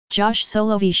Josh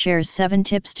Solovy shares 7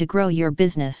 tips to grow your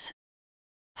business.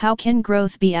 How can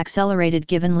growth be accelerated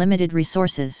given limited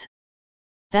resources?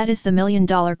 That is the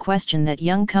million-dollar question that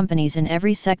young companies in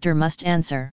every sector must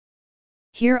answer.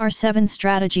 Here are 7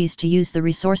 strategies to use the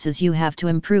resources you have to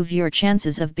improve your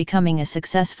chances of becoming a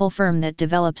successful firm that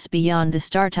develops beyond the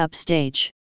startup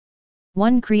stage.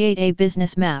 1. Create a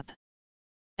business map.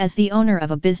 As the owner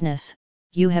of a business,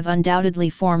 you have undoubtedly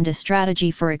formed a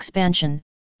strategy for expansion,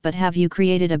 but have you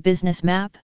created a business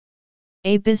map?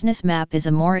 A business map is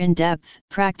a more in-depth,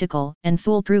 practical, and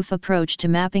foolproof approach to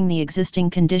mapping the existing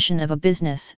condition of a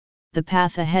business, the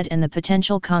path ahead and the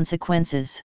potential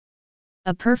consequences.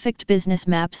 A perfect business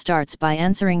map starts by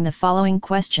answering the following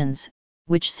questions: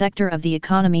 which sector of the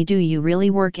economy do you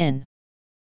really work in?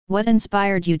 What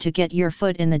inspired you to get your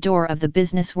foot in the door of the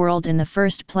business world in the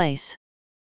first place?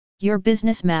 Your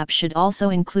business map should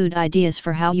also include ideas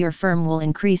for how your firm will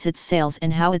increase its sales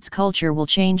and how its culture will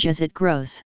change as it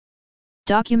grows.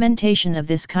 Documentation of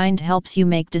this kind helps you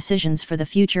make decisions for the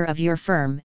future of your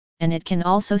firm, and it can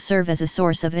also serve as a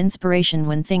source of inspiration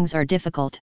when things are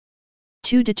difficult.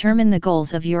 2. Determine the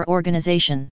goals of your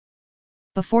organization.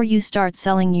 Before you start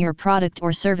selling your product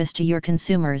or service to your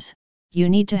consumers, you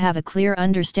need to have a clear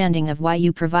understanding of why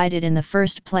you provide it in the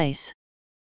first place.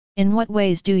 In what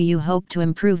ways do you hope to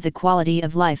improve the quality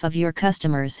of life of your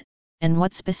customers, and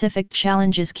what specific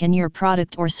challenges can your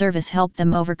product or service help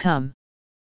them overcome?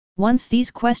 Once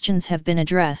these questions have been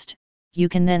addressed, you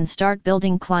can then start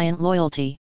building client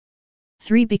loyalty.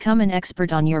 3. Become an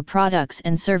expert on your products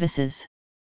and services.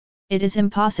 It is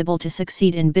impossible to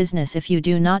succeed in business if you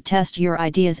do not test your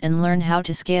ideas and learn how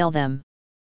to scale them.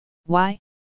 Why?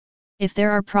 If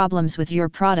there are problems with your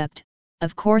product,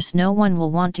 of course no one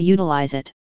will want to utilize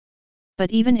it. But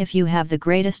even if you have the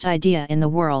greatest idea in the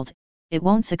world, it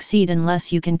won't succeed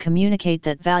unless you can communicate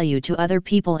that value to other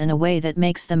people in a way that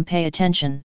makes them pay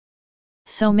attention.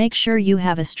 So make sure you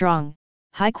have a strong,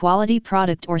 high-quality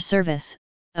product or service,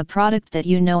 a product that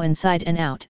you know inside and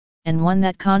out, and one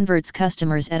that converts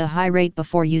customers at a high rate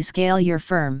before you scale your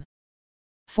firm.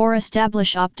 4.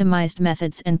 Establish optimized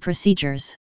methods and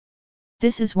procedures.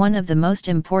 This is one of the most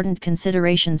important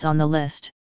considerations on the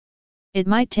list. It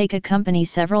might take a company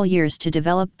several years to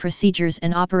develop procedures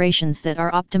and operations that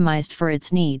are optimized for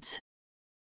its needs.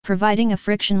 Providing a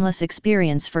frictionless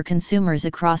experience for consumers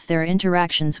across their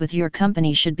interactions with your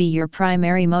company should be your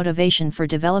primary motivation for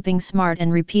developing smart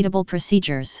and repeatable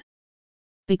procedures.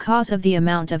 Because of the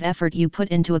amount of effort you put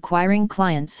into acquiring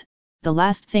clients, the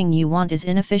last thing you want is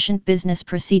inefficient business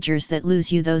procedures that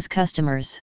lose you those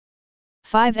customers.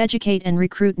 5. Educate and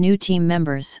recruit new team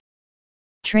members.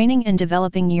 Training and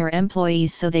developing your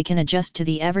employees so they can adjust to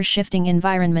the ever-shifting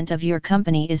environment of your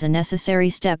company is a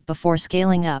necessary step before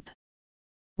scaling up.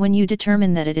 When you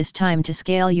determine that it is time to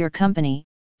scale your company,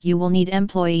 you will need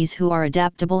employees who are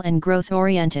adaptable and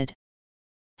growth-oriented.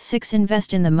 6.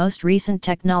 Invest in the most recent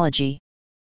technology.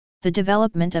 The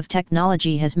development of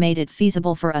technology has made it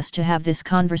feasible for us to have this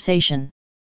conversation.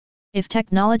 If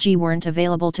technology weren't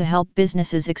available to help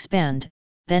businesses expand,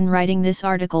 then writing this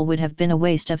article would have been a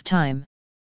waste of time.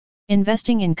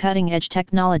 Investing in cutting-edge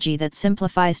technology that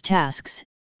simplifies tasks,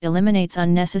 eliminates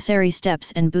unnecessary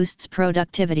steps and boosts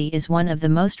productivity is one of the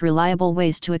most reliable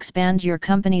ways to expand your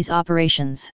company's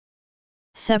operations.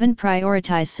 7.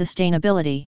 Prioritize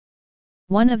sustainability.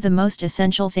 One of the most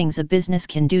essential things a business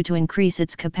can do to increase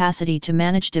its capacity to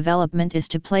manage development is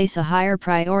to place a higher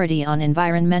priority on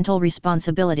environmental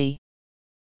responsibility.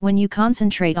 When you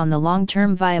concentrate on the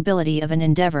long-term viability of an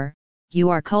endeavor, you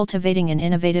are cultivating an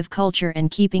innovative culture and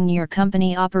keeping your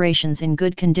company operations in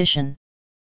good condition.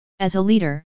 As a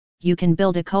leader, you can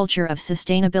build a culture of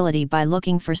sustainability by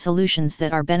looking for solutions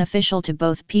that are beneficial to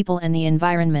both people and the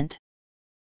environment.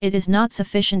 It is not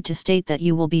sufficient to state that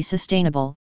you will be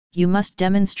sustainable, you must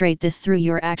demonstrate this through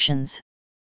your actions.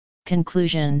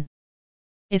 Conclusion.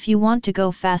 If you want to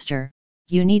go faster,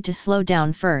 you need to slow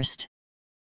down first.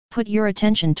 Put your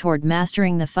attention toward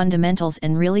mastering the fundamentals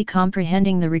and really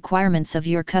comprehending the requirements of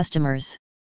your customers.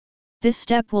 This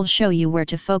step will show you where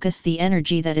to focus the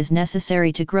energy that is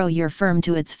necessary to grow your firm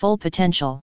to its full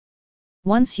potential.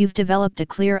 Once you've developed a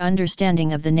clear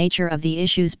understanding of the nature of the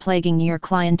issues plaguing your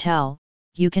clientele,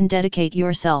 you can dedicate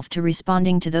yourself to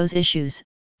responding to those issues,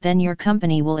 then your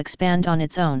company will expand on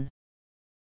its own.